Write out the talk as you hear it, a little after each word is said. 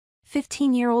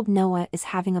15-year-old Noah is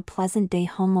having a pleasant day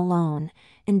home alone,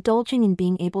 indulging in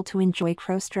being able to enjoy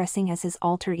crossdressing as his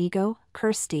alter ego,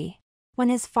 Kirsty. When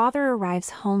his father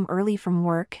arrives home early from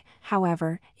work,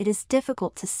 however, it is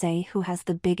difficult to say who has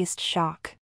the biggest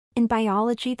shock. In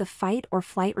biology, the fight or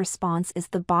flight response is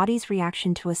the body's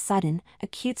reaction to a sudden,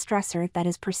 acute stressor that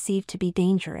is perceived to be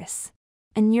dangerous.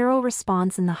 A neural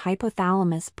response in the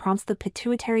hypothalamus prompts the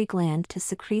pituitary gland to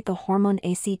secrete the hormone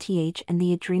ACTH and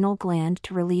the adrenal gland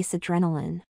to release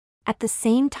adrenaline. At the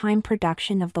same time,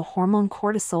 production of the hormone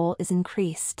cortisol is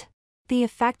increased. The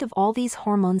effect of all these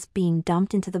hormones being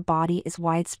dumped into the body is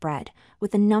widespread,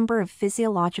 with a number of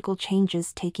physiological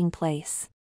changes taking place.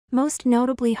 Most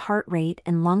notably, heart rate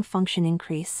and lung function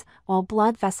increase, while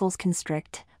blood vessels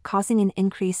constrict, causing an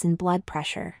increase in blood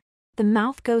pressure. The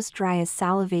mouth goes dry as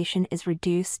salivation is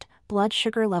reduced, blood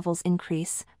sugar levels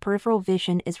increase, peripheral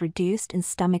vision is reduced, and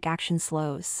stomach action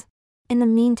slows. In the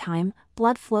meantime,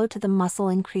 blood flow to the muscle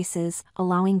increases,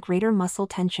 allowing greater muscle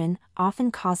tension,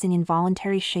 often causing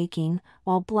involuntary shaking,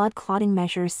 while blood clotting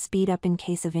measures speed up in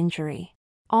case of injury.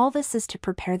 All this is to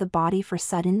prepare the body for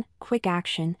sudden, quick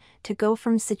action, to go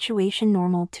from situation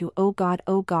normal to oh God,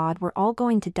 we're all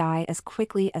going to die as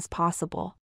quickly as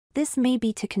possible. This may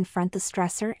be to confront the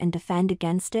stressor and defend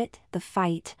against it, the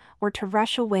fight, or to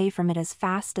rush away from it as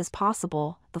fast as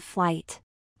possible, the flight.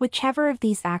 Whichever of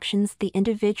these actions the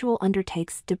individual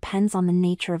undertakes depends on the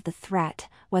nature of the threat,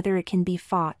 whether it can be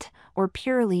fought, or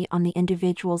purely on the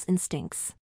individual's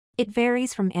instincts. It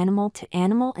varies from animal to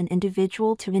animal and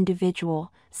individual to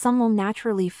individual. Some will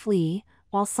naturally flee,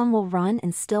 while some will run,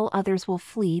 and still others will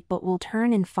flee but will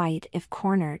turn and fight if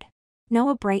cornered.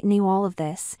 Noah Bright knew all of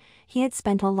this. He had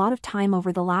spent a lot of time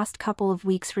over the last couple of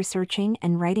weeks researching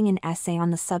and writing an essay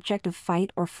on the subject of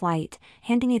fight or flight,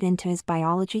 handing it in to his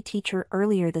biology teacher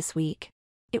earlier this week.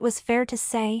 It was fair to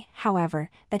say, however,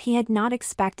 that he had not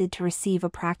expected to receive a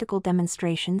practical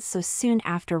demonstration so soon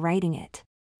after writing it.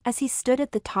 As he stood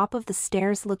at the top of the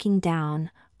stairs looking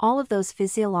down, all of those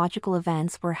physiological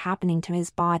events were happening to his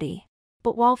body.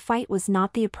 But while fight was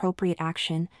not the appropriate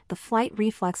action, the flight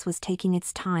reflex was taking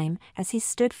its time as he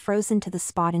stood frozen to the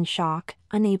spot in shock,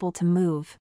 unable to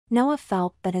move. Noah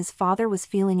felt that his father was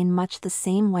feeling in much the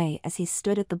same way as he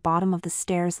stood at the bottom of the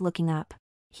stairs looking up.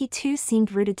 He too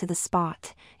seemed rooted to the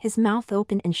spot, his mouth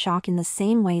open in shock in the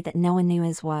same way that Noah knew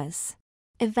his was.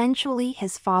 Eventually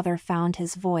his father found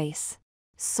his voice.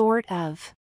 Sort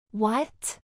of.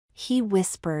 What? He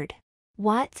whispered.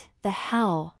 What the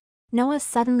hell? Noah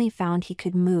suddenly found he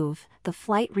could move, the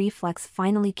flight reflex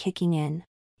finally kicking in.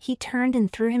 He turned and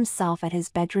threw himself at his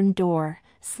bedroom door,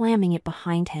 slamming it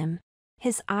behind him.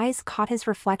 His eyes caught his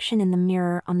reflection in the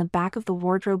mirror on the back of the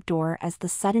wardrobe door as the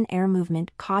sudden air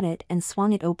movement caught it and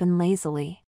swung it open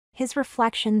lazily. His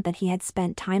reflection that he had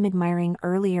spent time admiring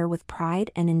earlier with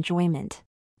pride and enjoyment.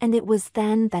 And it was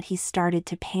then that he started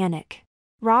to panic.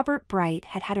 Robert Bright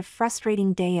had had a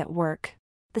frustrating day at work.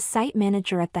 The site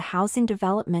manager at the housing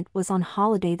development was on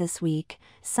holiday this week,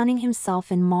 sunning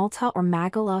himself in Malta or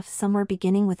Magaluf, somewhere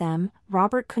beginning with M.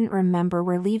 Robert couldn't remember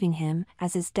where, leaving him,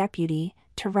 as his deputy,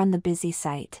 to run the busy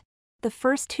site. The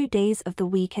first 2 days of the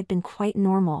week had been quite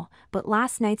normal, but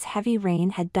last night's heavy rain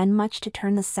had done much to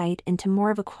turn the site into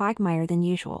more of a quagmire than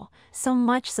usual, so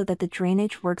much so that the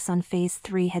drainage works on Phase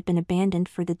 3 had been abandoned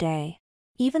for the day.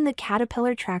 Even the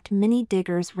Caterpillar-tracked mini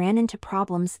diggers ran into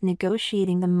problems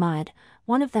negotiating the mud,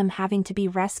 one of them having to be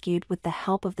rescued with the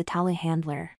help of the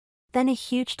telehandler. Then a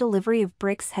huge delivery of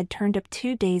bricks had turned up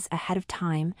 2 days ahead of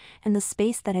time, and the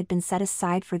space that had been set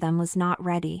aside for them was not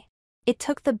ready. It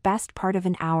took the best part of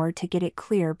an hour to get it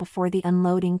clear before the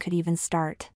unloading could even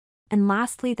start. And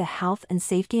lastly, the health and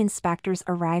safety inspectors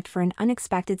arrived for an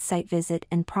unexpected site visit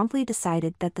and promptly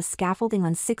decided that the scaffolding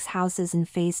on 6 houses in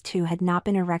Phase 2 had not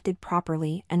been erected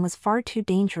properly and was far too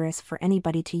dangerous for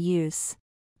anybody to use.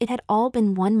 It had all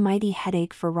been one mighty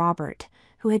headache for Robert,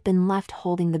 who had been left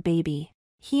holding the baby.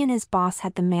 He and his boss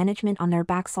had the management on their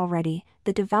backs already.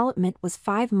 The development was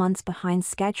 5 months behind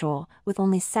schedule, with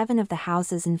only 7 of the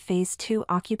houses in Phase 2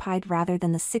 occupied rather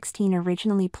than the 16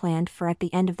 originally planned for at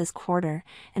the end of this quarter,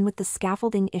 and with the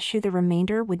scaffolding issue the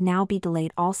remainder would now be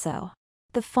delayed also.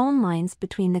 The phone lines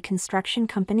between the construction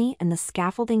company and the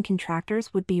scaffolding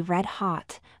contractors would be red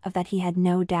hot, of that he had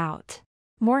no doubt.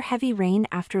 More heavy rain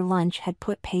after lunch had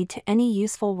put paid to any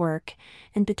useful work,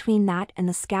 and between that and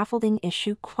the scaffolding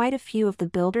issue quite a few of the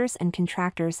builders and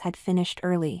contractors had finished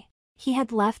early. He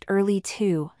had left early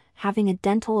too, having a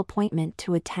dental appointment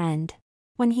to attend.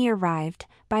 When he arrived,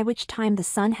 by which time the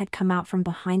sun had come out from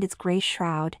behind its gray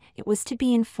shroud, it was to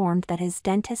be informed that his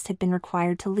dentist had been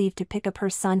required to leave to pick up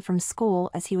her son from school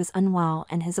as he was unwell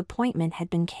and his appointment had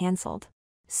been cancelled.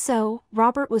 So,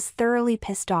 Robert was thoroughly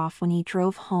pissed off when he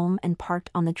drove home and parked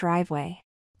on the driveway.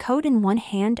 Coat in one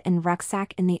hand and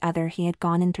rucksack in the other, he had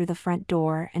gone in through the front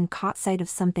door and caught sight of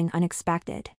something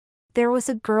unexpected. There was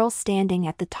a girl standing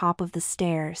at the top of the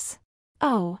stairs.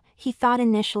 Oh, he thought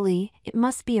initially, it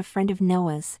must be a friend of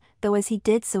Noah's, though as he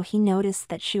did so he noticed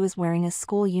that she was wearing a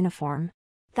school uniform.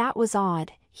 That was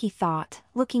odd, he thought,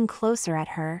 looking closer at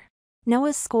her.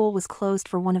 Noah's school was closed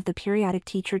for one of the periodic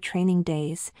teacher training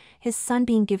days, his son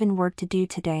being given work to do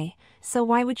today, so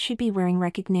why would she be wearing?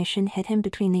 Recognition hit him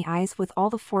between the eyes with all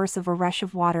the force of a rush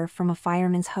of water from a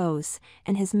fireman's hose,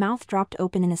 and his mouth dropped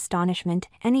open in astonishment,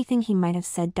 anything he might have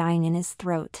said dying in his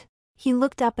throat. He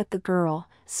looked up at the girl,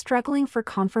 struggling for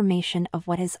confirmation of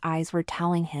what his eyes were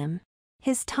telling him.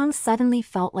 His tongue suddenly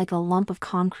felt like a lump of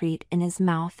concrete in his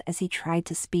mouth as he tried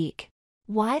to speak.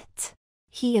 "What?"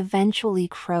 he eventually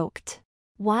croaked.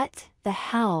 "What the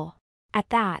hell?" At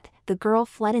that, the girl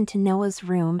fled into Noah's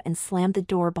room and slammed the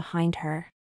door behind her.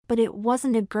 But it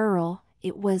wasn't a girl,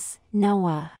 it was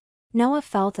Noah. Noah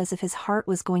felt as if his heart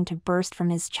was going to burst from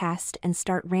his chest and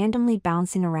start randomly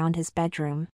bouncing around his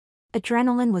bedroom.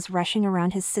 Adrenaline was rushing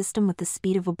around his system with the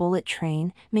speed of a bullet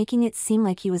train, making it seem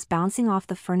like he was bouncing off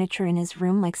the furniture in his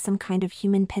room like some kind of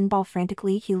human pinball.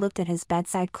 Frantically, he looked at his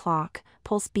bedside clock,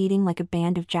 pulse beating like a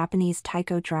band of Japanese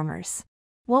taiko drummers.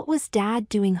 What was Dad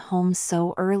doing home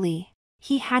so early?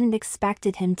 He hadn't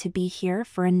expected him to be here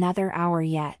for another hour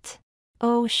yet.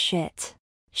 Oh shit.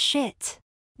 Shit.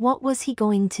 What was he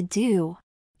going to do?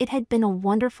 It had been a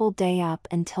wonderful day up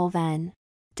until then.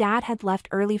 Dad had left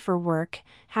early for work,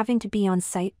 having to be on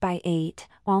site by 8,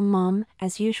 while Mom,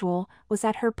 as usual, was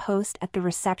at her post at the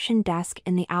reception desk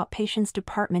in the outpatients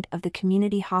department of the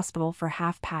community hospital for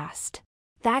past.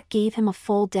 That gave him a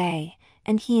full day,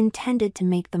 and he intended to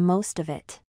make the most of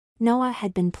it. Noah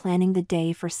had been planning the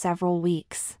day for several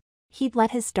weeks. He'd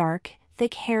let his dark,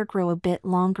 thick hair grow a bit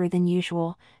longer than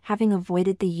usual, having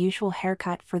avoided the usual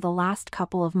haircut for the last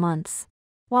couple of months.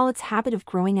 While its habit of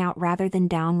growing out rather than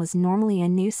down was normally a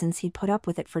nuisance, he'd put up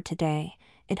with it for today.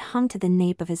 It hung to the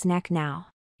nape of his neck now.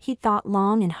 He'd thought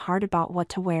long and hard about what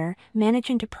to wear,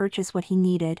 managing to purchase what he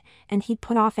needed, and he'd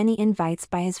put off any invites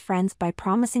by his friends by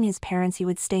promising his parents he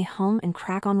would stay home and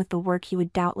crack on with the work he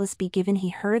would doubtless be given. He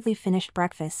hurriedly finished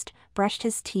breakfast, brushed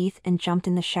his teeth and jumped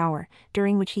in the shower,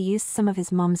 during which he used some of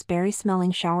his mom's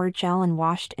berry-smelling shower gel and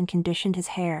washed and conditioned his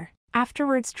hair,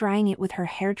 afterwards drying it with her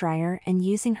hairdryer and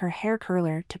using her hair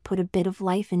curler to put a bit of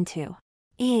life into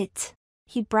it.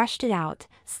 He brushed it out,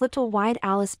 slipped a wide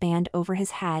Alice band over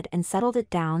his head and settled it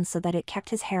down so that it kept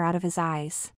his hair out of his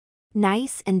eyes.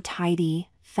 Nice and tidy,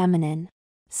 feminine.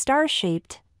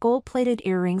 Star-shaped, gold-plated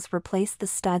earrings replaced the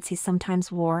studs he sometimes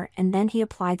wore, and then he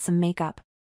applied some makeup.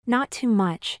 Not too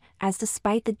much, as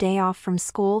despite the day off from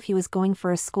school he was going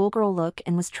for a schoolgirl look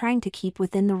and was trying to keep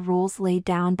within the rules laid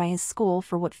down by his school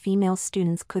for what female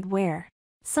students could wear.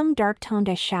 Some dark-toned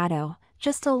eyeshadow,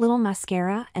 just a little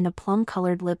mascara and a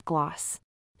plum-colored lip gloss.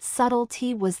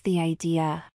 Subtlety was the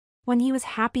idea. When he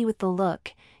was happy with the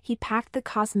look, he packed the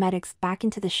cosmetics back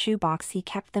into the shoebox he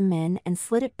kept them in and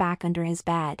slid it back under his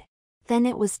bed. Then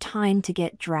it was time to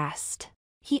get dressed.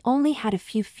 He only had a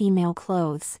few female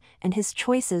clothes, and his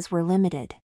choices were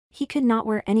limited. He could not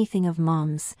wear anything of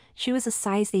Mom's. She was a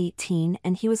size 18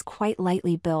 and he was quite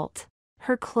lightly built.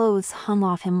 Her clothes hung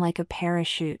off him like a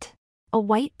parachute. A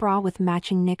white bra with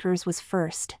matching knickers was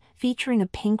first, featuring a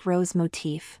pink rose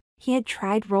motif. He had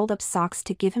tried rolled-up socks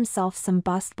to give himself some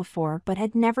bust before but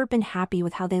had never been happy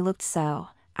with how they looked, so,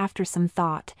 after some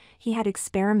thought, he had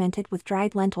experimented with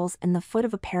dried lentils and the foot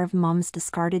of a pair of Mom's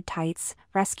discarded tights,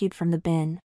 rescued from the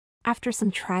bin. After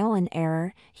some trial and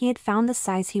error, he had found the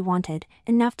size he wanted,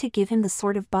 enough to give him the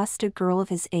sort of bust a girl of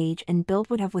his age and build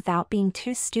would have without being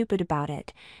too stupid about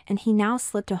it, and he now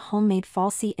slipped a homemade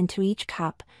falsie into each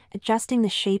cup, adjusting the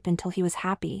shape until he was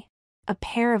happy. A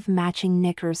pair of matching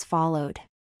knickers followed.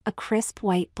 A crisp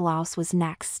white blouse was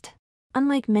next.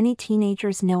 Unlike many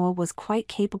teenagers, Noah was quite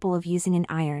capable of using an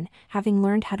iron, having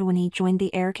learned how to when he joined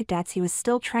the Air Cadets. He was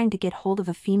still trying to get hold of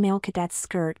a female cadet's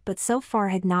skirt but so far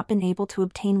had not been able to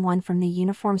obtain one from the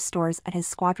uniform stores at his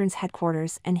squadron's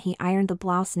headquarters, and he ironed the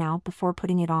blouse now before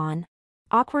putting it on.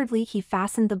 Awkwardly he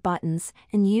fastened the buttons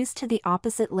and used to the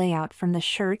opposite layout from the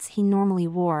shirts he normally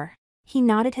wore. He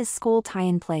knotted his school tie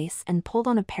in place and pulled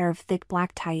on a pair of thick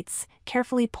black tights,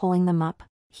 carefully pulling them up.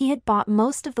 He had bought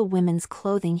most of the women's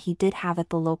clothing he did have at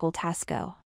the local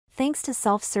Tesco. Thanks to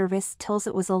self-service tills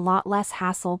it was a lot less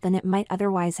hassle than it might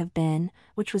otherwise have been,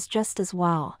 which was just as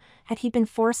well. Had he been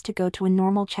forced to go to a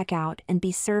normal checkout and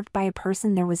be served by a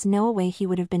person, there was no way he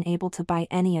would have been able to buy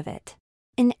any of it.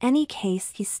 In any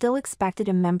case, he still expected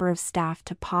a member of staff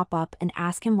to pop up and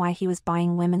ask him why he was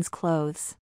buying women's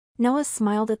clothes. Noah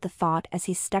smiled at the thought as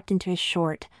he stepped into his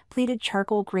short, pleated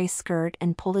charcoal gray skirt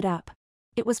and pulled it up.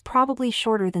 It was probably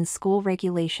shorter than school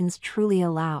regulations truly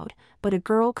allowed, but a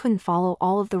girl couldn't follow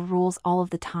all of the rules all of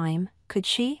the time, could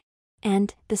she?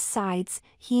 And, besides,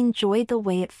 he enjoyed the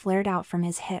way it flared out from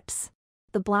his hips.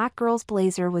 The black girl's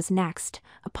blazer was next,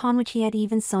 upon which he had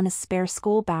even sewn a spare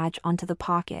school badge onto the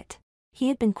pocket. He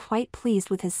had been quite pleased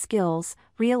with his skills,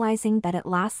 realizing that at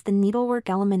last the needlework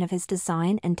element of his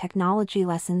design and technology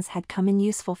lessons had come in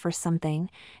useful for something,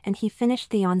 and he finished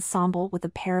the ensemble with a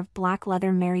pair of black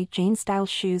leather Mary Jane-style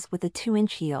shoes with a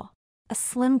 2-inch heel. A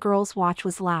slim girl's watch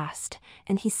was last,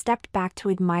 and he stepped back to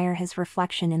admire his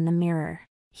reflection in the mirror.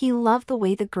 He loved the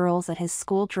way the girls at his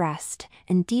school dressed,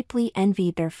 and deeply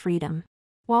envied their freedom.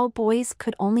 While boys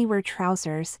could only wear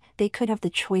trousers, they could have the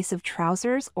choice of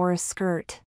trousers or a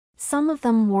skirt. Some of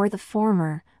them wore the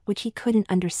former, which he couldn't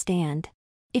understand.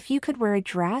 If you could wear a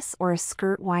dress or a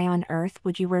skirt, why on earth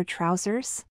would you wear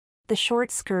trousers? The short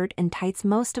skirt and tights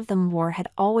most of them wore had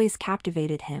always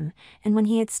captivated him, and when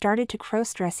he had started to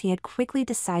crossdress he had quickly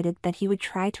decided that he would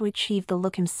try to achieve the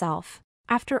look himself.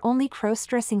 After only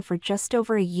crossdressing for just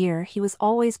over a year, he was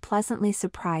always pleasantly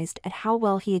surprised at how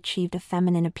well he achieved a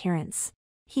feminine appearance.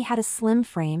 He had a slim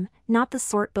frame, not the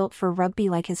sort built for rugby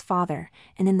like his father,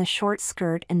 and in the short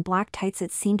skirt and black tights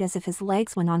it seemed as if his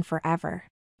legs went on forever.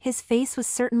 His face was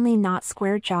certainly not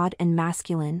square-jawed and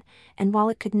masculine, and while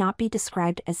it could not be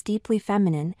described as deeply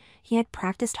feminine, he had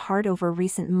practiced hard over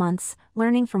recent months,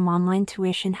 learning from online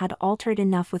tuition how to alter it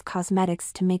enough with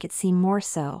cosmetics to make it seem more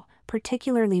so,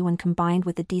 particularly when combined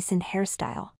with a decent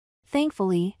hairstyle.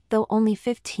 Thankfully, though only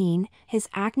 15, his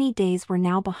acne days were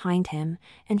now behind him,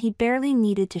 and he barely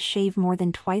needed to shave more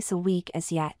than twice a week as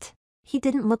yet. He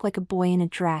didn't look like a boy in a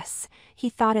dress, he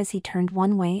thought as he turned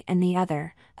one way and the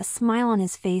other, a smile on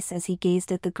his face as he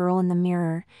gazed at the girl in the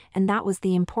mirror, and that was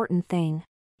the important thing.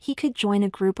 He could join a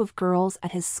group of girls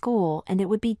at his school and it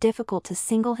would be difficult to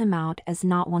single him out as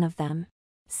not one of them.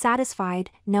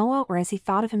 Satisfied, Noah, or as he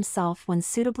thought of himself when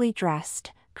suitably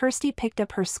dressed, Kirsty picked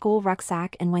up her school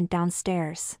rucksack and went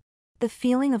downstairs. The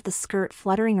feeling of the skirt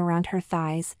fluttering around her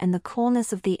thighs and the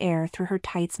coolness of the air through her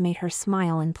tights made her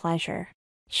smile in pleasure.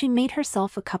 She made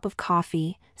herself a cup of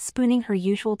coffee, spooning her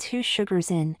usual 2 sugars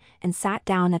in, and sat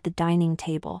down at the dining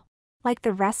table. Like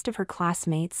the rest of her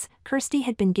classmates, Kirsty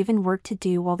had been given work to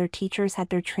do while their teachers had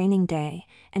their training day,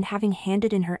 and having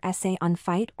handed in her essay on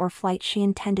fight or flight she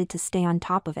intended to stay on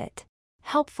top of it.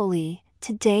 Helpfully,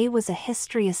 today was a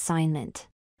history assignment.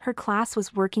 Her class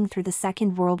was working through the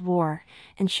Second World War,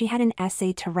 and she had an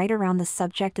essay to write around the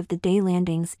subject of the day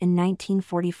landings in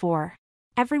 1944.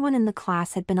 Everyone in the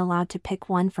class had been allowed to pick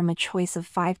one from a choice of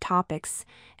 5 topics,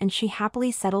 and she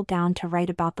happily settled down to write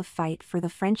about the fight for the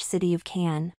French city of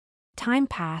Cannes. Time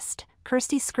passed,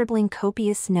 Kirsty scribbling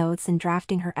copious notes and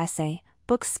drafting her essay,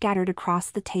 books scattered across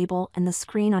the table and the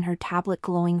screen on her tablet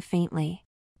glowing faintly.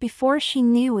 Before she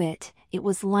knew it, it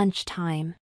was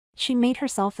lunchtime. She made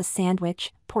herself a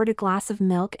sandwich, poured a glass of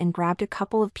milk and grabbed a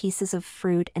couple of pieces of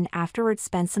fruit and afterwards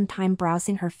spent some time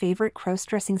browsing her favorite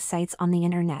crossdressing sites on the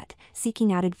internet,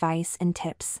 seeking out advice and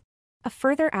tips. A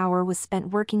further hour was spent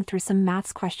working through some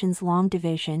maths questions, long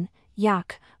division,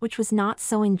 yuck, which was not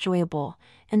so enjoyable,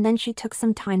 and then she took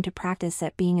some time to practice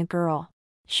at being a girl.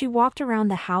 She walked around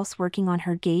the house working on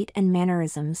her gait and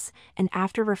mannerisms, and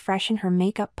after refreshing her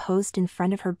makeup posed in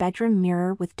front of her bedroom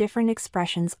mirror with different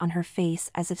expressions on her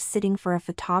face as if sitting for a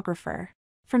photographer.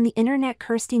 From the internet,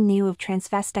 Kirsty knew of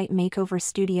transvestite makeover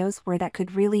studios where that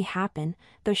could really happen,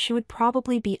 though she would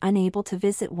probably be unable to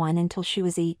visit one until she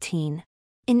was 18.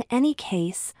 In any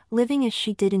case, living as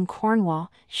she did in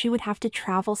Cornwall, she would have to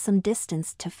travel some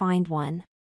distance to find one.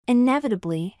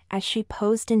 Inevitably, as she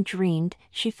posed and dreamed,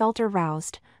 she felt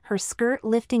aroused, her skirt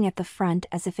lifting at the front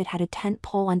as if it had a tent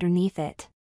pole underneath it.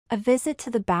 A visit to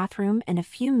the bathroom and a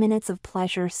few minutes of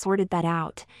pleasure sorted that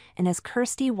out, and as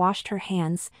Kirsty washed her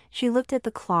hands, she looked at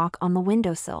the clock on the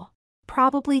windowsill.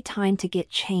 Probably time to get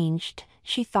changed,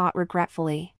 she thought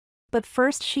regretfully. But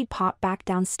first she'd pop back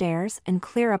downstairs and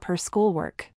clear up her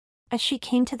schoolwork. As she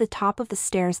came to the top of the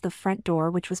stairs, the front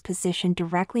door, which was positioned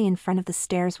directly in front of the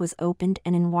stairs, was opened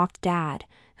and in walked Dad,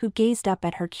 who gazed up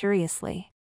at her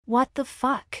curiously. What the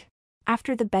fuck?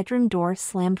 After the bedroom door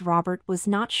slammed, Robert was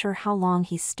not sure how long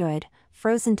he stood,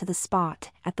 frozen to the spot,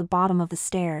 at the bottom of the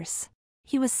stairs.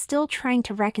 He was still trying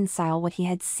to reconcile what he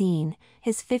had seen,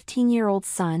 his 15-year-old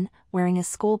son, wearing a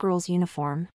schoolgirl's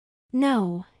uniform.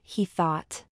 No, he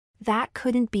thought. That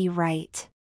couldn't be right.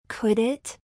 Could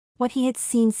it? What he had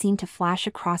seen seemed to flash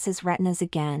across his retinas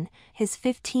again, his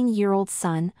 15-year-old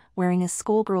son, wearing a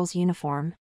schoolgirl's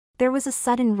uniform. There was a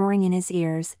sudden roaring in his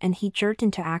ears and he jerked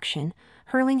into action,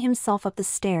 hurling himself up the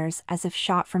stairs as if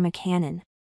shot from a cannon.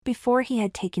 Before he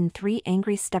had taken 3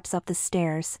 angry steps up the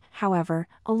stairs, however,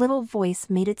 a little voice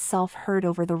made itself heard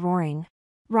over the roaring.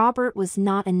 Robert was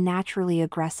not a naturally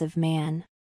aggressive man.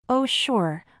 Oh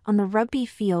sure, on the rugby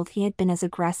field he had been as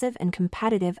aggressive and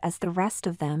competitive as the rest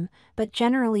of them, but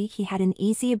generally he had an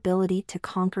easy ability to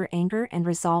conquer anger and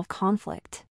resolve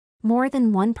conflict. More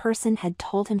than one person had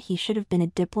told him he should have been a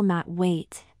diplomat.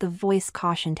 Wait, the voice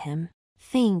cautioned him.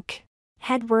 Think.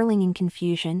 Head whirling in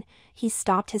confusion, he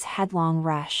stopped his headlong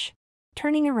rush.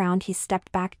 Turning around he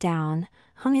stepped back down,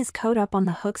 hung his coat up on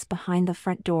the hooks behind the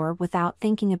front door without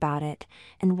thinking about it,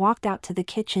 and walked out to the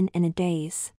kitchen in a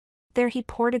daze. There he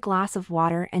poured a glass of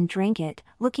water and drank it,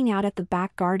 looking out at the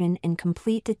back garden in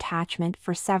complete detachment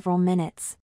for several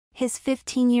minutes. His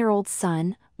 15-year-old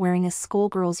son, wearing a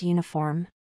schoolgirl's uniform.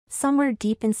 Somewhere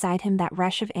deep inside him that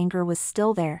rush of anger was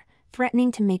still there,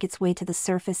 threatening to make its way to the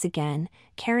surface again,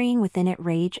 carrying within it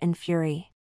rage and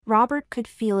fury. Robert could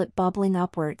feel it bubbling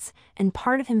upwards, and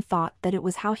part of him thought that it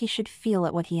was how he should feel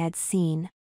at what he had seen.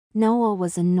 Noah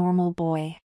was a normal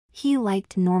boy. He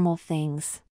liked normal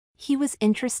things. He was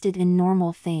interested in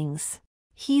normal things.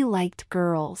 He liked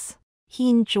girls. He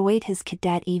enjoyed his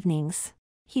cadet evenings.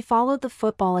 He followed the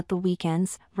football at the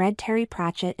weekends, read Terry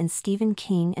Pratchett and Stephen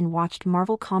King and watched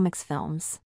Marvel Comics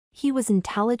films. He was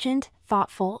intelligent,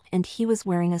 thoughtful, and he was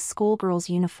wearing a schoolgirl's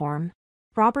uniform.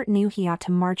 Robert knew he ought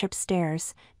to march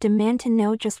upstairs, demand to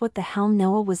know just what the hell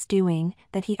Noah was doing,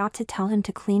 that he ought to tell him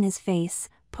to clean his face,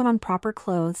 put on proper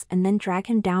clothes and then drag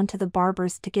him down to the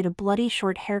barber's to get a bloody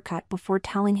short haircut before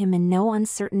telling him in no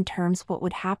uncertain terms what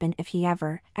would happen if he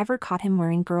ever caught him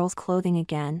wearing girls' clothing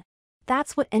again.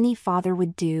 That's what any father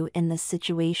would do in this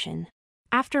situation.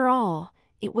 After all,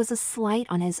 it was a slight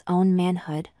on his own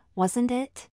manhood, wasn't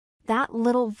it? That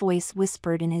little voice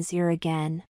whispered in his ear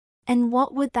again. And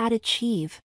what would that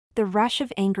achieve? The rush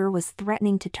of anger was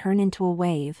threatening to turn into a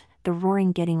wave, the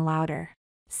roaring getting louder.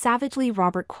 Savagely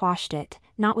Robert quashed it,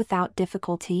 not without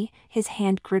difficulty, his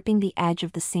hand gripping the edge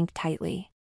of the sink tightly.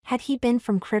 Had he been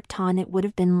from Krypton it would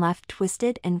have been left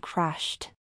twisted and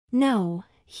crushed. No,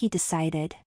 he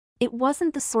decided. It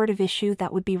wasn't the sort of issue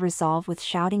that would be resolved with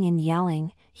shouting and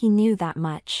yelling, he knew that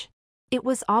much. It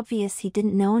was obvious he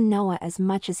didn't know Noah as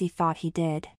much as he thought he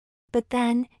did. But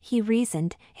then, he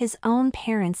reasoned, his own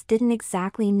parents didn't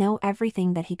exactly know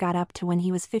everything that he got up to when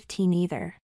he was 15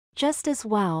 either. Just as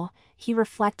well, he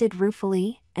reflected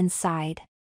ruefully, and sighed.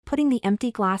 Putting the empty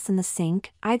glass in the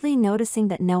sink, idly noticing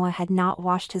that Noah had not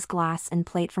washed his glass and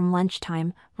plate from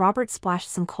lunchtime, Robert splashed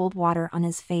some cold water on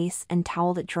his face and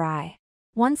toweled it dry.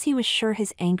 Once he was sure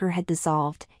his anger had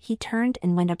dissolved, he turned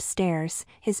and went upstairs,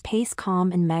 his pace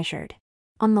calm and measured.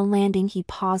 On the landing he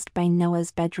paused by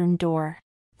Noah's bedroom door.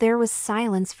 There was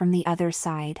silence from the other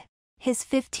side. His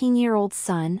 15-year-old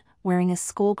son, wearing a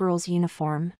schoolgirl's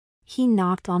uniform. He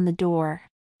knocked on the door.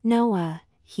 "Noah,"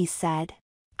 he said.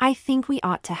 "I think we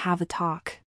ought to have a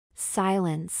talk."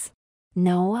 Silence.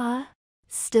 "Noah?"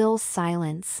 Still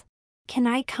silence. "Can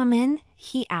I come in?"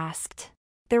 he asked.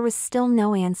 There was still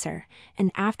no answer,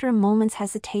 and after a moment's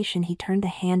hesitation he turned the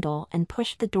handle and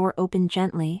pushed the door open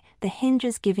gently, the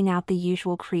hinges giving out the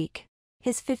usual creak.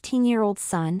 His 15-year-old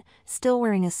son, still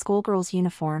wearing a schoolgirl's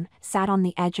uniform, sat on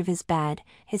the edge of his bed,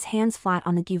 his hands flat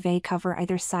on the duvet cover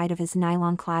either side of his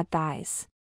nylon-clad thighs.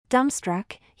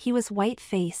 Dumbstruck, he was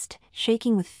white-faced,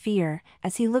 shaking with fear,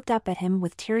 as he looked up at him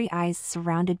with teary eyes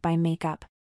surrounded by makeup.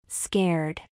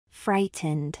 Scared,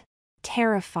 frightened,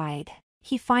 terrified.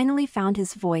 He finally found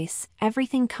his voice,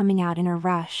 everything coming out in a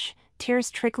rush, tears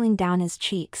trickling down his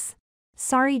cheeks.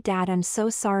 "Sorry Dad, I'm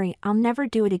so sorry, I'll never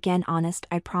do it again, honest,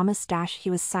 I promise." He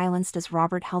was silenced as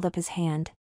Robert held up his hand.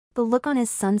 The look on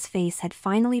his son's face had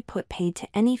finally put paid to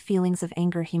any feelings of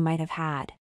anger he might have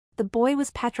had. The boy was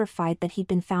petrified that he'd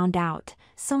been found out,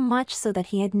 so much so that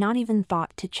he had not even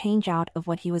thought to change out of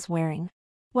what he was wearing.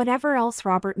 Whatever else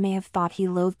Robert may have thought, he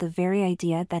loathed the very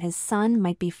idea that his son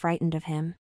might be frightened of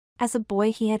him. As a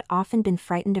boy he had often been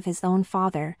frightened of his own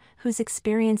father, whose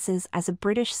experiences as a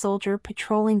British soldier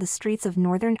patrolling the streets of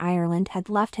Northern Ireland had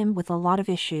left him with a lot of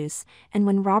issues, and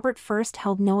when Robert first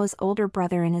held Noah's older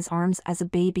brother in his arms as a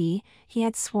baby, he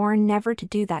had sworn never to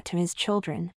do that to his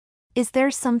children. "Is there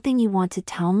something you want to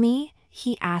tell me?"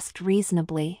 he asked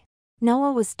reasonably.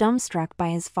 Noah was dumbstruck by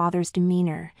his father's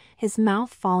demeanor, his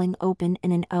mouth falling open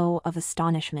in an O of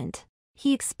astonishment.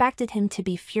 He expected him to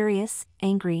be furious,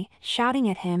 angry, shouting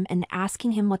at him and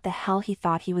asking him what the hell he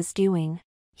thought he was doing.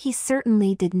 He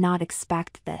certainly did not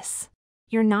expect this.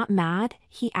 "You're not mad?"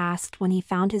 he asked when he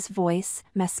found his voice,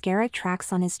 mascara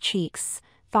tracks on his cheeks,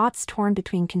 thoughts torn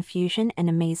between confusion and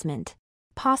amazement.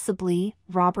 "Possibly,"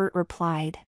 Robert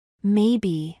replied.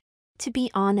 "Maybe. To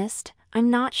be honest, I'm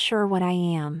not sure what I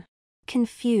am.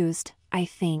 Confused, I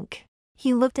think."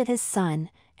 He looked at his son,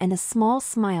 and a small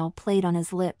smile played on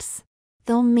his lips.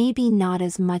 "Though maybe not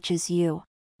as much as you.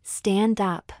 Stand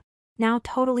up." Now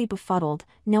totally befuddled,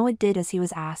 Noah did as he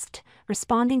was asked,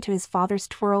 responding to his father's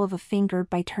twirl of a finger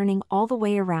by turning all the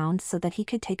way around so that he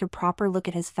could take a proper look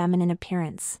at his feminine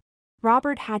appearance.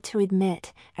 Robert had to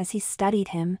admit, as he studied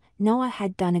him, Noah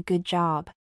had done a good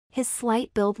job. His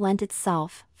slight build lent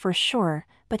itself, for sure,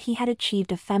 but he had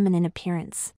achieved a feminine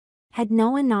appearance. Had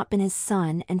Noah not been his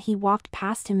son and he walked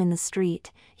past him in the street,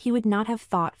 he would not have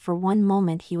thought for one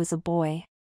moment he was a boy.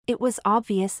 It was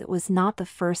obvious it was not the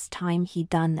first time he'd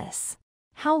done this.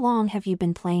 "How long have you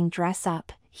been playing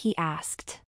dress-up?" he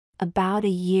asked. "About a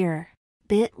year.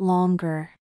 Bit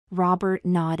longer." Robert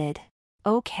nodded.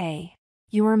 "Okay.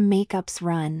 Your makeup's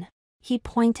run." He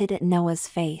pointed at Noah's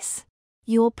face.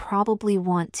 "You'll probably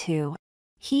want to,"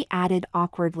 he added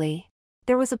awkwardly.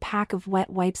 There was a pack of wet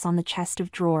wipes on the chest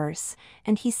of drawers,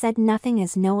 and he said nothing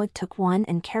as Noah took one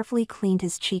and carefully cleaned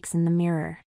his cheeks in the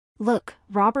mirror. "Look,"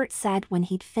 Robert said when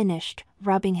he'd finished,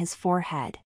 rubbing his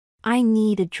forehead. "I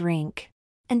need a drink.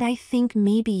 And I think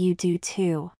maybe you do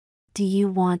too. Do you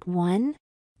want one?"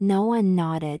 Noah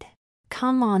nodded.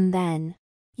 "Come on then.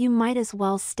 You might as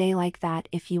well stay like that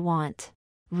if you want."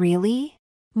 "Really?"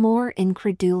 More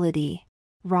incredulity.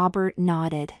 Robert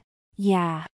nodded.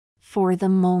 "Yeah. For the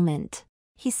moment."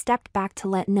 He stepped back to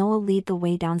let Noah lead the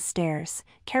way downstairs,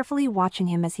 carefully watching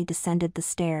him as he descended the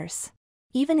stairs.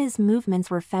 Even his movements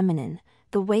were feminine,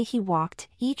 the way he walked,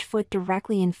 each foot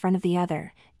directly in front of the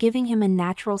other, giving him a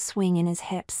natural swing in his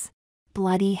hips.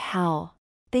 Bloody hell.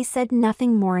 They said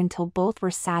nothing more until both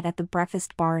were sat at the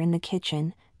breakfast bar in the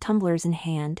kitchen, tumblers in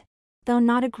hand. Though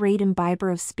not a great imbiber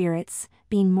of spirits,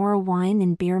 being more a wine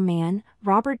and beer man,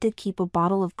 Robert did keep a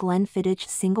bottle of Glenfiddich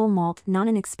single malt, not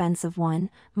an expensive one,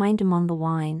 mind him on the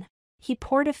wine. He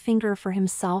poured a finger for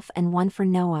himself and one for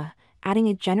Noah, adding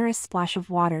a generous splash of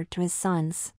water to his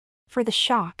son's. "For the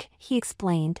shock," he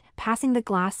explained, passing the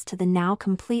glass to the now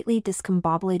completely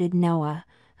discombobulated Noah,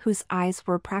 whose eyes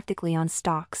were practically on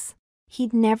stalks.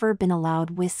 He'd never been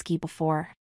allowed whiskey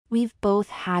before. "We've both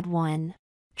had one.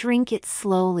 Drink it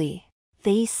slowly."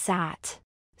 They sat.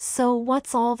 "So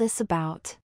what's all this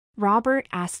about?" Robert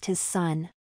asked his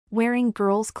son. "Wearing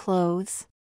girls' clothes?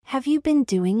 Have you been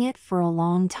doing it for a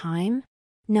long time?"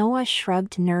 Noah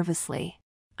shrugged nervously.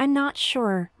 "I'm not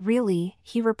sure, really,"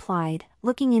 he replied,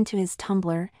 looking into his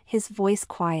tumbler, his voice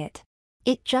quiet.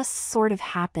 "It just sort of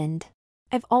happened.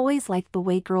 I've always liked the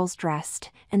way girls dressed,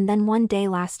 and then one day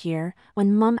last year,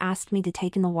 when Mum asked me to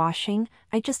take in the washing,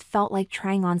 I just felt like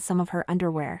trying on some of her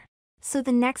underwear. So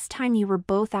the next time you were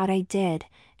both out I did,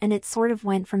 and it sort of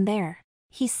went from there."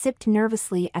 He sipped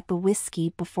nervously at the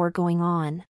whiskey before going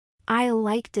on. "I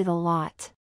liked it a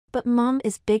lot. But Mum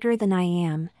is bigger than I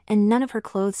am, and none of her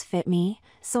clothes fit me,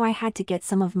 so I had to get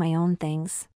some of my own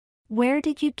things." "Where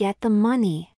did you get the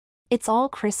money?" "It's all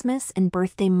Christmas and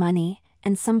birthday money,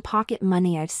 and some pocket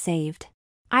money I've saved.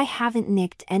 I haven't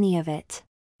nicked any of it.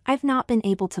 I've not been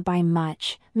able to buy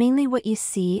much, mainly what you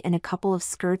see and a couple of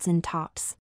skirts and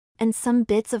tops. And some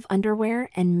bits of underwear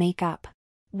and makeup."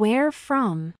 "Where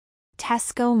from?"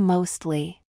 "Tesco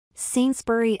mostly.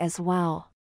 Sainsbury as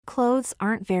well. Clothes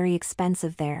aren't very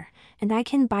expensive there, and I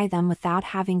can buy them without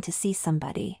having to see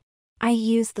somebody. I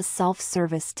use the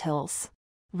self-service tills."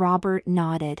 Robert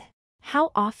nodded.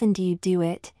 "How often do you do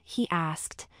it?" he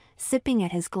asked, sipping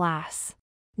at his glass.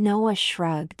 Noah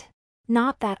shrugged.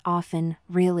 "Not that often,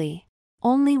 really.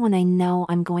 Only when I know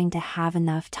I'm going to have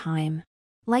enough time.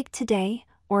 Like today,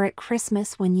 or at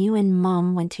Christmas when you and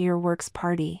Mum went to your work's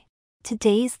party.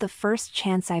 Today's the first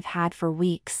chance I've had for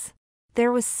weeks."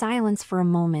 There was silence for a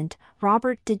moment,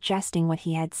 Robert digesting what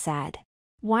he had said.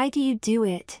 "Why do you do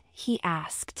it?" he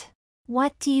asked.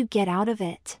 "What do you get out of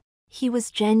it?" He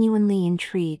was genuinely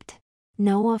intrigued.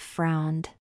 Noah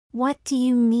frowned. "What do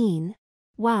you mean?"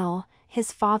 "Well,"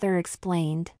 his father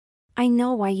explained, "I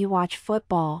know why you watch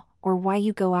football, or why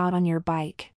you go out on your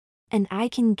bike. And I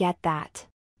can get that.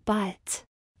 But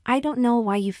I don't know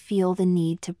why you feel the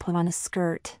need to put on a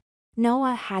skirt."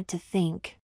 Noah had to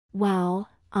think. "Well,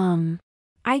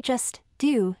 I just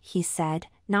do," he said,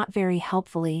 not very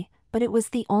helpfully, but it was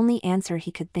the only answer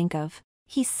he could think of.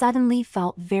 He suddenly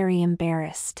felt very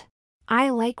embarrassed. "I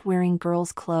like wearing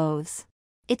girls' clothes.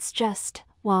 It's just,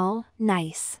 well,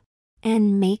 nice."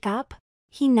 "And makeup?"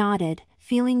 He nodded,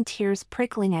 feeling tears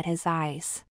prickling at his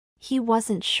eyes. He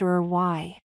wasn't sure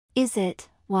why. "Is it,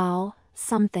 well,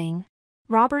 something.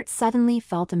 Robert suddenly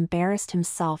felt embarrassed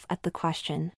himself at the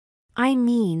question. I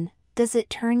mean, does it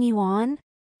turn you on?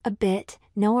 A bit,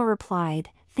 Noah replied,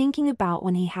 thinking about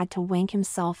when he had to wank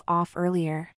himself off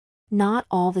earlier. Not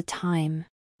all the time.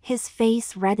 His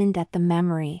face reddened at the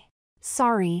memory.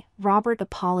 Sorry, Robert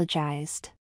apologized.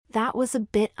 That was a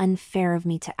bit unfair of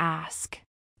me to ask.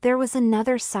 There was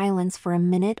another silence for a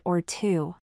minute or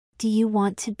two. Do you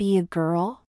want to be a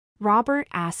girl? Robert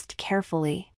asked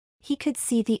carefully. He could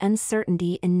see the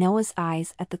uncertainty in Noah's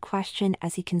eyes at the question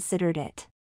as he considered it.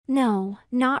 No,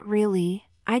 not really,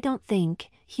 I don't think,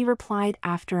 he replied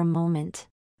after a moment.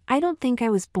 I don't think I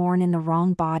was born in the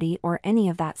wrong body or any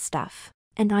of that stuff.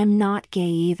 And I'm not gay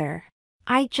either.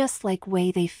 I just like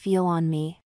way they feel on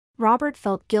me. Robert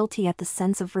felt guilty at the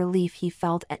sense of relief he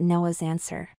felt at Noah's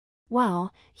answer.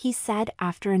 Well, he said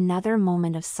after another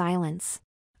moment of silence.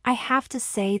 I have to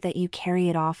say that you carry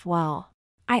it off well.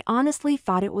 I honestly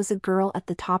thought it was a girl at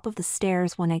the top of the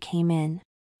stairs when I came in.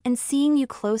 And seeing you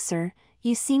closer,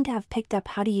 you seem to have picked up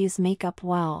how to use makeup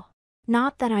well.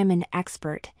 Not that I'm an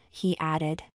expert, he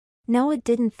added. Noah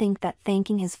didn't think that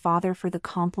thanking his father for the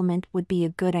compliment would be a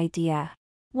good idea.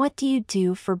 What do you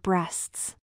do for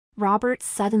breasts? Robert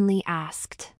suddenly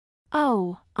asked.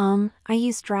 Oh, I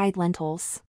use dried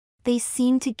lentils. They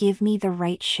seem to give me the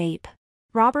right shape.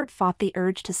 Robert fought the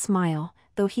urge to smile,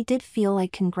 though he did feel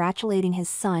like congratulating his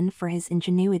son for his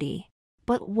ingenuity.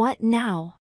 But what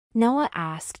now? Noah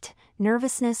asked,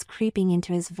 nervousness creeping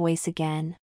into his voice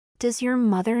again. Does your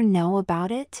mother know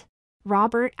about it?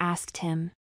 Robert asked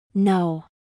him. No.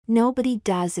 Nobody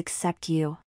does except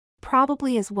you.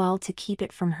 Probably as well to keep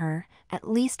it from her, at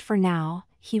least for now,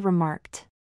 he remarked.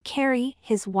 Carrie,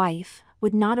 his wife,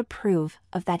 would not approve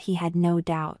of that, he had no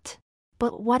doubt.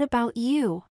 But what about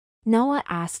you? Noah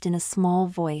asked in a small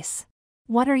voice.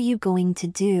 What are you going to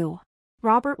do?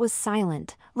 Robert was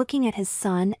silent, looking at his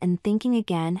son and thinking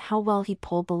again how well he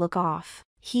pulled the look off.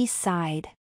 He sighed.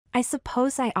 I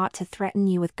suppose I ought to threaten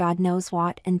you with God knows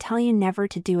what and tell you never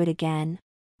to do it again.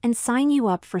 And sign you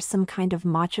up for some kind of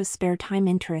macho spare time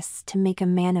interests to make a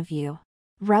man of you.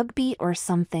 Rugby or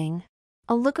something.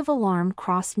 A look of alarm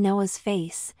crossed Noah's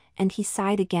face, and he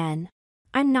sighed again.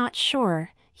 I'm not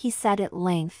sure, he said at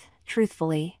length,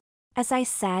 truthfully. As I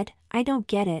said, I don't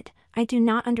get it, I do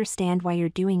not understand why you're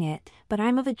doing it, but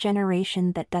I'm of a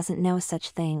generation that doesn't know such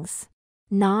things.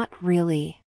 Not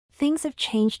really. Things have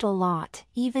changed a lot,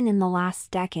 even in the last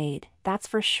decade, that's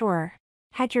for sure.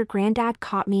 Had your granddad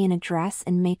caught me in a dress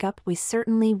and makeup, we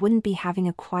certainly wouldn't be having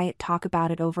a quiet talk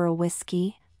about it over a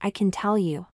whiskey, I can tell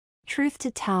you. Truth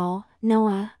to tell,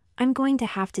 Noah, I'm going to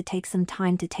have to take some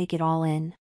time to take it all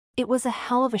in. It was a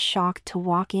hell of a shock to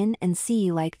walk in and see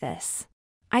you like this.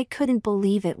 I couldn't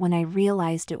believe it when I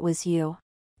realized it was you.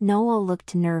 Noah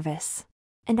looked nervous.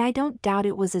 And I don't doubt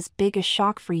it was as big a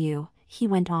shock for you, he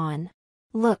went on.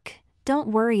 Look, don't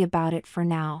worry about it for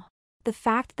now. The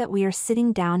fact that we are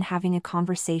sitting down having a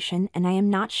conversation and I am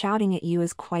not shouting at you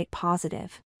is quite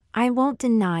positive. I won't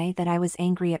deny that I was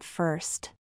angry at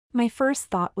first. My first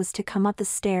thought was to come up the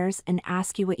stairs and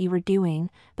ask you what you were doing,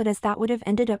 but as that would have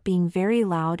ended up being very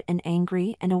loud and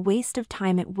angry and a waste of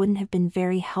time, it wouldn't have been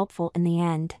very helpful in the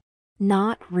end.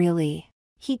 Not really.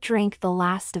 He drank the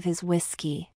last of his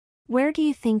whiskey. Where do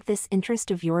you think this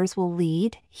interest of yours will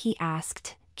lead? He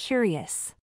asked,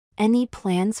 curious. Any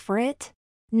plans for it?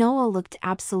 Noah looked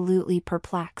absolutely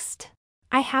perplexed.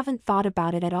 I haven't thought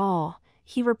about it at all,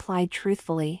 he replied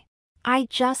truthfully. I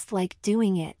just like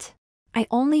doing it. I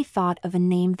only thought of a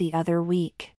name the other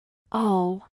week.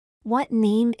 Oh, what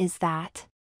name is that?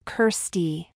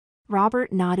 Kirsty.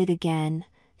 Robert nodded again,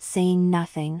 saying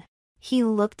nothing. He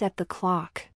looked at the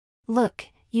clock. Look,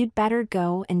 you'd better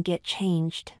go and get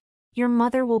changed. Your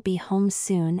mother will be home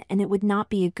soon and it would not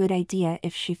be a good idea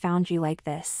if she found you like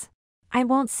this. I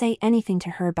won't say anything to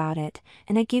her about it,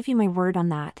 and I give you my word on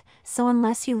that, so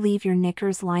unless you leave your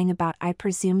knickers lying about, I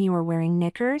presume you are wearing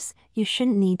knickers, you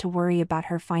shouldn't need to worry about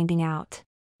her finding out.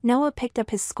 Noah picked up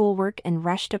his schoolwork and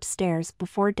rushed upstairs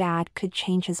before Dad could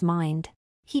change his mind.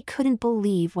 He couldn't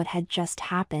believe what had just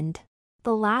happened.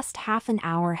 The last half an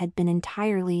hour had been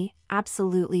entirely,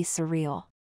 absolutely surreal.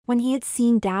 When he had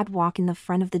seen Dad walk in the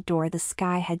front of the door, the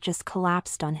sky had just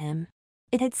collapsed on him.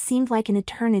 It had seemed like an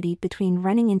eternity between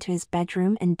running into his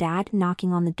bedroom and Dad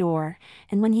knocking on the door,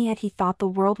 and when he thought the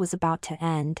world was about to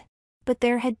end. But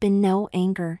there had been no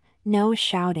anger, no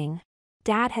shouting.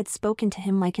 Dad had spoken to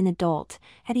him like an adult,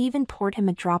 had even poured him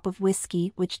a drop of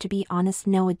whiskey, which to be honest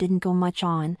Noah didn't go much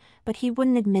on, but he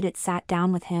wouldn't admit it, sat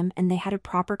down with him and they had a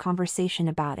proper conversation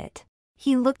about it.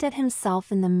 He looked at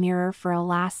himself in the mirror for a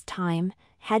last time,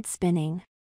 head spinning.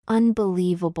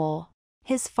 Unbelievable.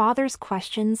 His father's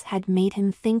questions had made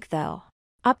him think though.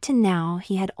 Up to now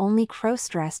he had only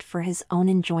cross-dressed for his own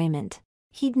enjoyment.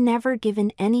 He'd never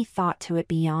given any thought to it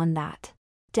beyond that.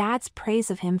 Dad's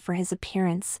praise of him for his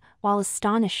appearance, while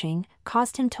astonishing,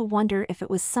 caused him to wonder if it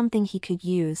was something he could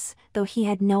use, though he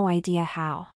had no idea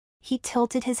how. He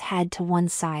tilted his head to one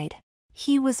side.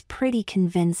 He was pretty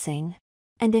convincing.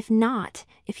 And if not,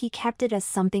 if he kept it as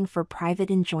something for private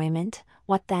enjoyment,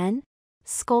 what then?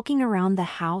 Skulking around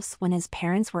the house when his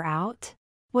parents were out?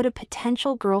 Would a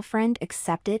potential girlfriend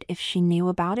accept it if she knew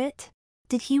about it?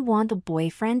 Did he want a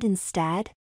boyfriend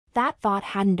instead? That thought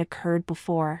hadn't occurred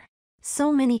before.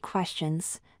 So many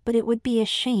questions, but it would be a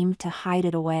shame to hide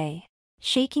it away.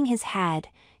 Shaking his head,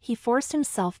 he forced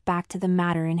himself back to the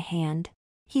matter in hand.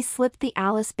 He slipped the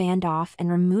Alice band off and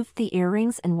removed the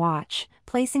earrings and watch,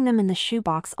 placing them in the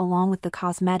shoebox along with the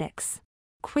cosmetics.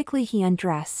 Quickly he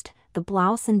undressed. The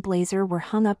blouse and blazer were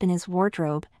hung up in his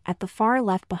wardrobe, at the far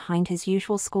left behind his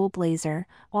usual school blazer,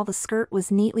 while the skirt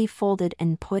was neatly folded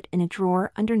and put in a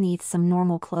drawer underneath some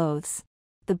normal clothes.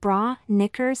 The bra,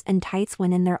 knickers and tights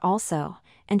went in there also,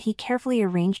 and he carefully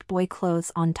arranged boy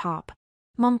clothes on top.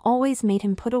 Mom always made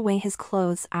him put away his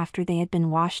clothes after they had been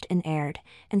washed and aired,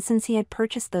 and since he had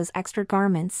purchased those extra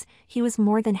garments, he was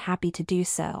more than happy to do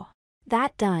so.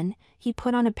 That done, he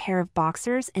put on a pair of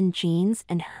boxers and jeans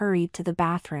and hurried to the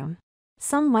bathroom.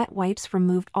 Some wet wipes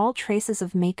removed all traces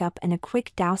of makeup, and a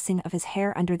quick dousing of his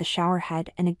hair under the shower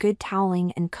head and a good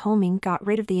toweling and combing got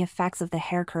rid of the effects of the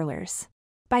hair curlers.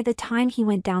 By the time he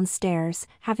went downstairs,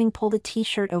 having pulled a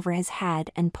t-shirt over his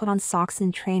head and put on socks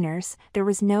and trainers, there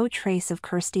was no trace of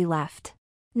Kirsty left.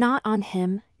 Not on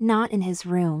him, not in his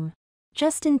room.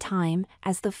 Just in time,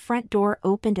 as the front door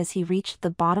opened as he reached the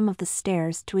bottom of the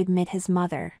stairs to admit his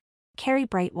mother. Carrie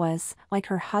Bright was, like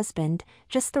her husband,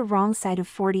 just the wrong side of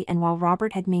 40, and while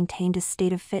Robert had maintained a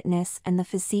state of fitness and the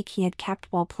physique he had kept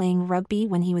while playing rugby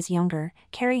when he was younger,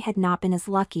 Carrie had not been as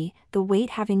lucky, the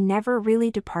weight having never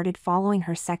really departed following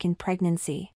her second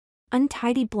pregnancy.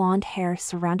 Untidy blonde hair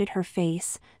surrounded her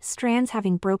face, strands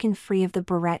having broken free of the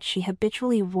barrette she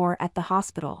habitually wore at the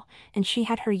hospital, and she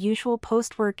had her usual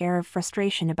post-work air of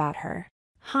frustration about her.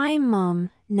 "Hi,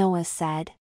 Mum," Noah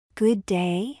said. "Good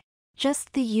day?"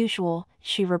 "Just the usual,"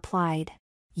 she replied.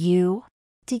 "You?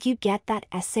 Did you get that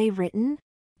essay written?"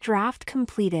 "Draft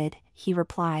completed," he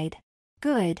replied.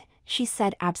 "Good," she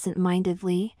said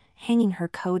absent-mindedly, hanging her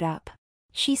coat up.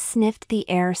 She sniffed the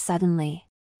air suddenly.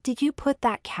 "Did you put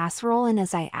that casserole in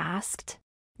as I asked?"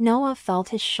 Noah felt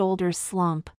his shoulders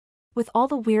slump. With all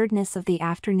the weirdness of the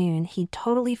afternoon, he'd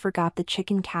totally forgot the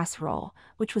chicken casserole,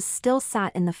 which was still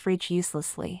sat in the fridge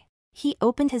uselessly. He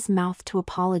opened his mouth to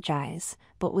apologize,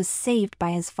 but was saved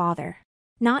by his father.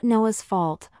 "Not Noah's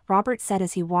fault," Robert said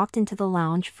as he walked into the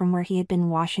lounge from where he had been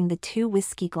washing the 2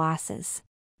 whiskey glasses.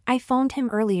 "I phoned him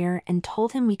earlier and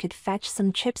told him we could fetch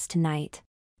some chips tonight.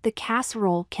 The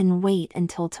casserole can wait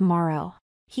until tomorrow."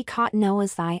 He caught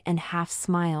Noah's eye and half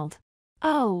smiled.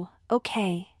 "Oh,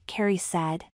 okay," Carrie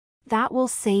said. "That will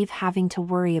save having to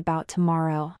worry about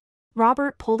tomorrow."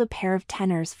 Robert pulled a pair of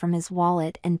tenors from his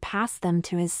wallet and passed them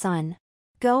to his son.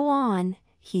 "Go on,"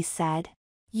 he said.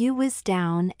 "You whiz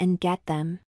down and get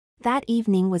them." That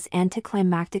evening was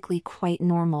anticlimactically quite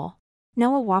normal.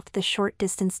 Noah walked the short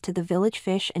distance to the village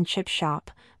fish and chip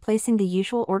shop, placing the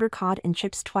usual order cod and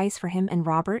chips twice for him and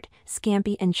Robert,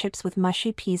 scampi and chips with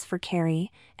mushy peas for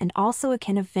Carrie, and also a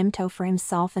can of Vimto for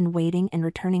himself, and waiting and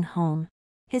returning home.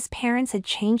 His parents had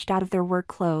changed out of their work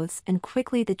clothes, and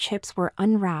quickly the chips were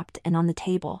unwrapped and on the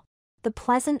table. The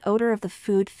pleasant odor of the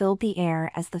food filled the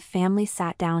air as the family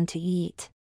sat down to eat.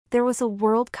 There was a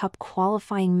World Cup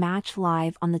qualifying match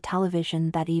live on the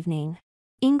television that evening.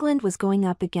 England was going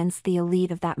up against the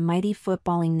elite of that mighty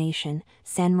footballing nation,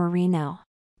 San Marino.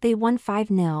 They won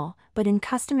 5-0, but in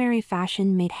customary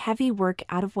fashion made heavy work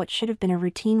out of what should have been a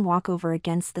routine walkover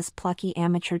against this plucky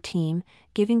amateur team,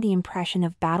 giving the impression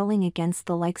of battling against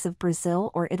the likes of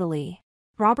Brazil or Italy.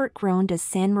 Robert groaned as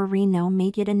San Marino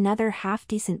made yet another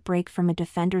half-decent break from a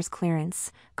defender's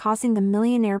clearance, causing the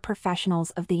millionaire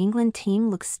professionals of the England team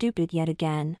look stupid yet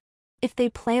again. If they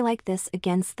play like this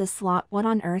against this lot, what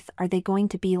on earth are they going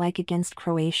to be like against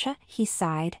Croatia? He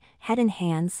sighed, head in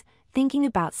hands, thinking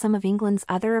about some of England's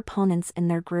other opponents in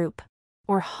their group.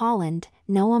 Or Holland,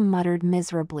 Noah muttered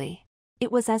miserably.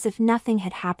 It was as if nothing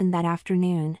had happened that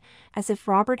afternoon, as if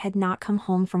Robert had not come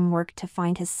home from work to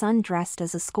find his son dressed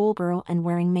as a schoolgirl and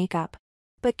wearing makeup.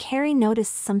 But Carrie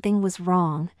noticed something was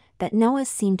wrong, that Noah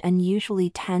seemed unusually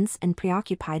tense and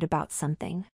preoccupied about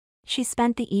something. She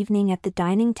spent the evening at the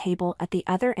dining table at the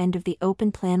other end of the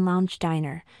open-plan lounge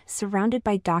diner, surrounded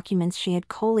by documents she had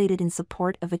collated in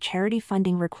support of a charity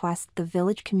funding request the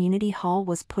village community hall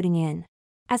was putting in.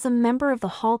 As a member of the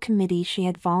hall committee she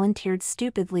had volunteered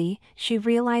stupidly, she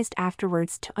realized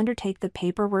afterwards to undertake the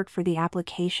paperwork for the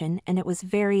application, and it was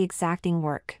very exacting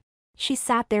work. She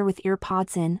sat there with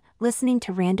earpods in, listening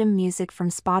to random music from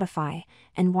Spotify,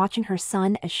 and watching her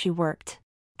son as she worked.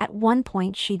 At one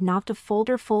point she'd knocked a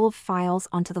folder full of files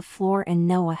onto the floor and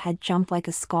Noah had jumped like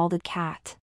a scalded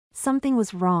cat. Something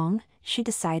was wrong, she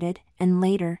decided, and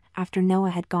later, after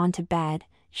Noah had gone to bed,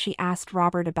 she asked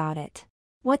Robert about it.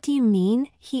 "What do you mean?"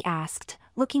 he asked,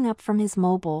 looking up from his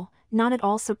mobile, not at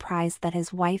all surprised that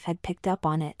his wife had picked up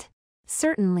on it.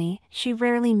 Certainly, she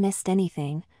rarely missed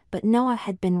anything, but Noah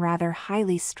had been rather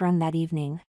highly strung that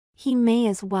evening. He may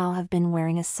as well have been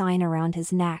wearing a sign around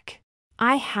his neck.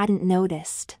 "I hadn't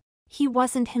noticed." "He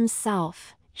wasn't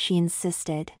himself," she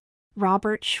insisted.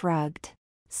 Robert shrugged.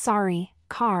 "Sorry,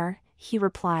 Car," he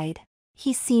replied.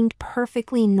 "He seemed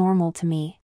perfectly normal to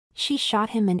me." She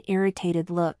shot him an irritated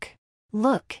look.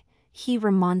 "Look," he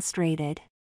remonstrated.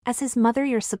 "As his mother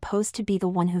you're supposed to be the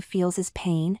one who feels his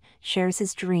pain, shares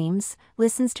his dreams,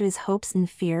 listens to his hopes and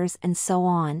fears and so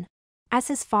on. As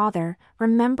his father,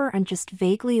 remember I'm just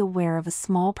vaguely aware of a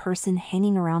small person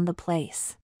hanging around the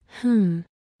place.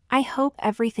 I hope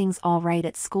everything's all right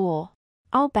at school.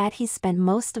 I'll bet he spent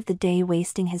most of the day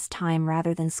wasting his time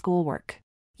rather than schoolwork."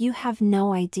 "You have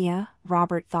no idea,"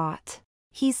 Robert thought.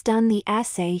 "He's done the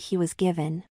essay he was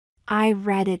given. I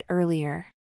read it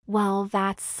earlier." "Well,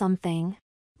 that's something."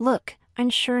 "Look, I'm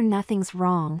sure nothing's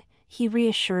wrong," he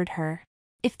reassured her.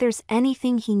 "If there's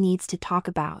anything he needs to talk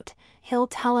about, he'll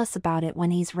tell us about it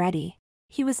when he's ready."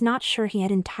 He was not sure he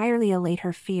had entirely allayed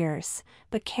her fears,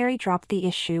 but Carrie dropped the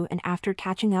issue and after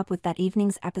catching up with that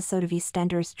evening's episode of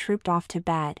EastEnders trooped off to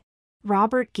bed.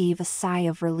 Robert gave a sigh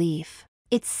of relief.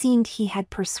 It seemed he had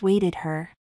persuaded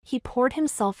her. He poured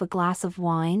himself a glass of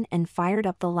wine and fired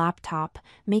up the laptop,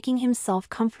 making himself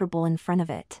comfortable in front of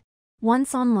it.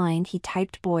 Once online he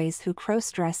typed boys who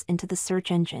crossdress into the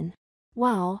search engine.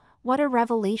 Well, what a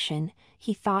revelation,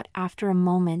 he thought after a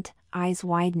moment, eyes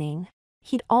widening.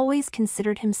 He'd always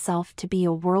considered himself to be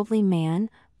a worldly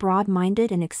man,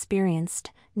 broad-minded and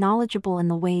experienced, knowledgeable in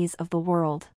the ways of the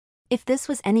world. If this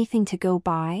was anything to go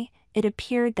by, it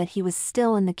appeared that he was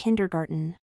still in the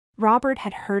kindergarten. Robert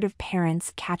had heard of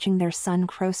parents catching their son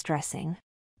crossdressing.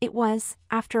 It was,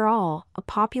 after all, a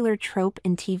popular trope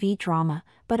in TV drama,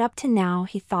 but up to now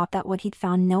he thought that what he'd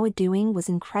found Noah doing was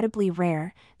incredibly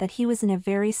rare, that he was in a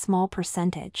very small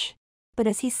percentage. But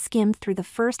as he skimmed through the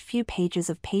first few pages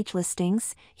of page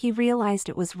listings, he realized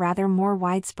it was rather more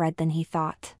widespread than he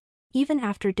thought. Even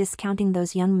after discounting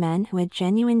those young men who had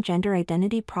genuine gender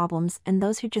identity problems and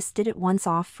those who just did it once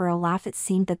off for a laugh, it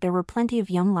seemed that there were plenty of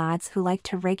young lads who liked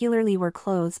to regularly wear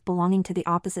clothes belonging to the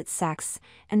opposite sex,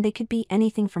 and they could be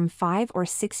anything from 5 or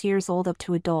 6 years old up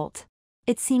to adult.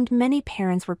 It seemed many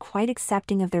parents were quite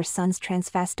accepting of their son's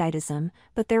transvestitism,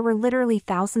 but there were literally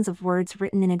thousands of words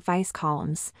written in advice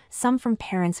columns, some from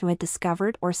parents who had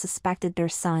discovered or suspected their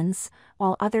sons,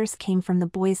 while others came from the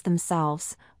boys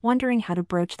themselves, wondering how to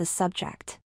broach the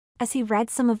subject. As he read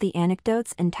some of the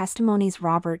anecdotes and testimonies,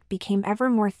 Robert became ever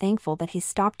more thankful that he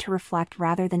stopped to reflect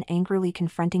rather than angrily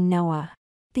confronting Noah.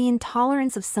 The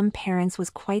intolerance of some parents was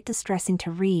quite distressing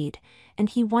to read, and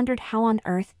he wondered how on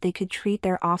earth they could treat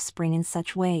their offspring in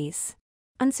such ways.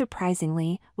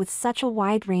 Unsurprisingly, with such a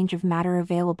wide range of matter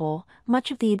available,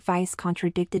 much of the advice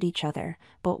contradicted each other,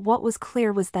 but what was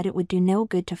clear was that it would do no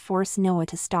good to force Noah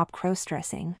to stop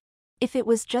crossdressing. If it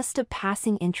was just a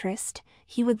passing interest,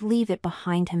 he would leave it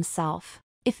behind himself.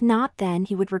 If not, then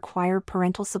he would require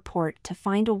parental support to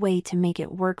find a way to make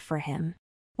it work for him.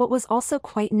 What was also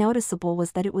quite noticeable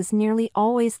was that it was nearly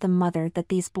always the mother that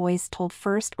these boys told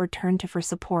first or turned to for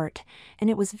support,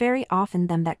 and it was very often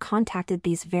them that contacted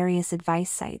these various advice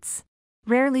sites.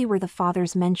 Rarely were the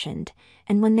fathers mentioned,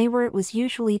 and when they were it was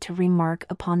usually to remark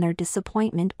upon their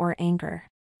disappointment or anger.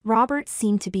 Robert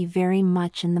seemed to be very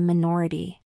much in the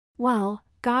minority. Well,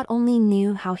 God only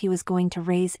knew how he was going to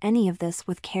raise any of this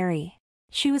with Carrie.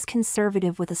 She was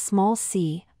conservative with a small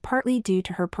c, partly due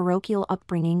to her parochial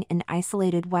upbringing in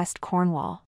isolated West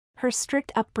Cornwall. Her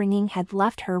strict upbringing had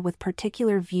left her with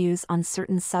particular views on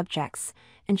certain subjects,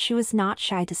 and she was not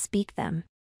shy to speak them.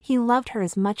 He loved her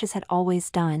as much as had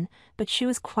always done, but she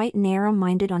was quite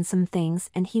narrow-minded on some things,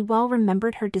 and he well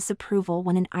remembered her disapproval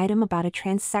when an item about a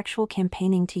transsexual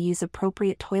campaigning to use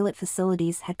appropriate toilet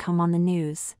facilities had come on the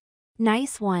news.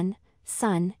 Nice one,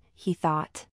 son, he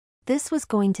thought. This was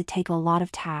going to take a lot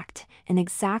of tact, and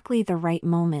exactly the right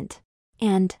moment.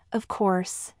 And, of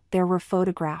course, there were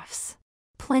photographs.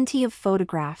 Plenty of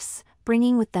photographs,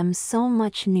 bringing with them so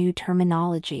much new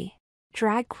terminology.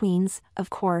 Drag queens, of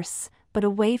course, but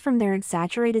away from their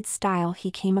exaggerated style he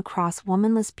came across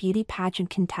womanless beauty pageant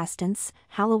contestants,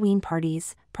 Halloween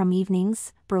parties, prom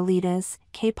evenings, burlitas,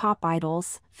 K-pop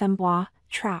idols, fembois,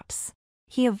 traps.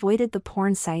 He avoided the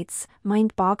porn sites,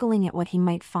 mind-boggling at what he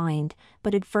might find,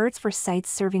 but adverts for sites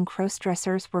serving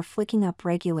crossdressers were flicking up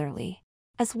regularly.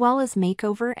 As well as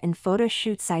makeover and photo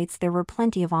shoot sites, there were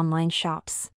plenty of online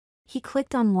shops. He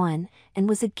clicked on one, and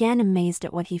was again amazed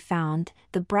at what he found: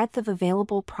 the breadth of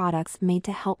available products made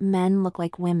to help men look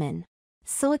like women.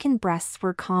 Silicone breasts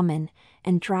were common,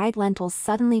 and dried lentils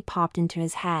suddenly popped into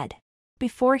his head.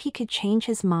 Before he could change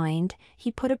his mind,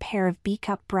 he put a pair of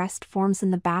B-cup breast forms in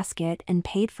the basket and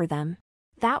paid for them.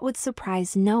 That would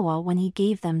surprise Noah when he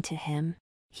gave them to him.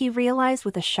 He realized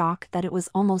with a shock that it was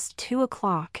almost 2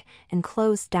 o'clock, and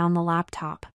closed down the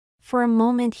laptop. For a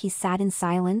moment he sat in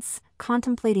silence,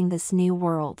 contemplating this new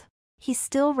world. He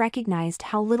still recognized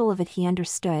how little of it he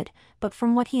understood, but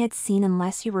from what he had seen,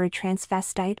 unless you were a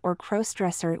transvestite or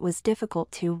crossdresser, it was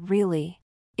difficult to, really.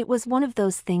 It was one of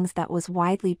those things that was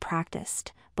widely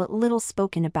practiced, but little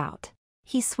spoken about.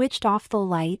 He switched off the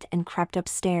light and crept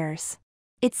upstairs.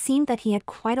 It seemed that he had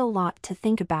quite a lot to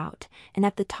think about, and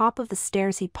at the top of the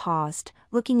stairs he paused,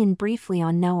 looking in briefly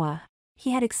on Noah.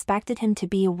 He had expected him to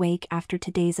be awake after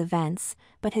today's events,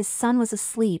 but his son was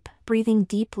asleep, breathing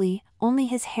deeply, only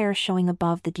his hair showing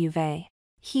above the duvet.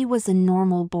 He was a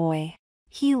normal boy.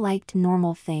 He liked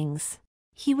normal things.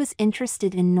 He was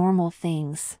interested in normal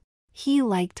things. He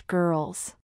liked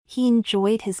girls. He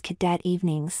enjoyed his cadet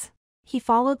evenings. He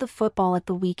followed the football at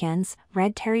the weekends,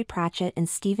 read Terry Pratchett and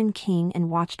Stephen King,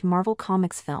 and watched Marvel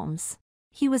Comics films.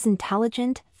 He was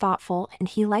intelligent, thoughtful, and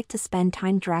he liked to spend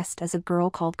time dressed as a girl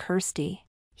called Kirsty.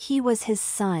 He was his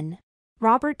son.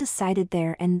 Robert decided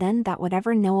there and then that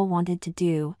whatever Noah wanted to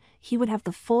do, he would have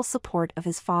the full support of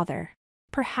his father.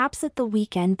 Perhaps at the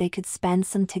weekend they could spend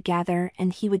some together,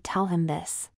 and he would tell him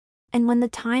this. And when the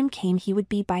time came, he would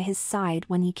be by his side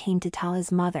when he came to tell his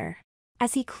mother.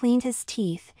 As he cleaned his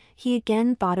teeth, he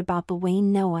again thought about the way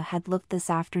Noah had looked this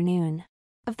afternoon.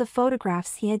 Of the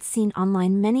photographs he had seen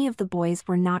online, many of the boys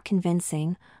were not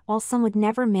convincing, while some would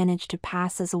never manage to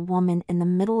pass as a woman in the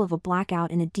middle of a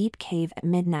blackout in a deep cave at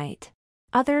midnight.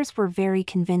 Others were very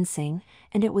convincing,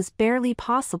 and it was barely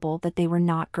possible that they were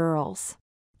not girls.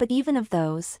 But even of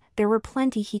those, there were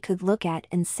plenty he could look at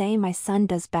and say, "My son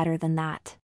does better than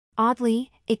that." Oddly,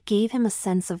 it gave him a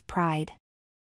sense of pride.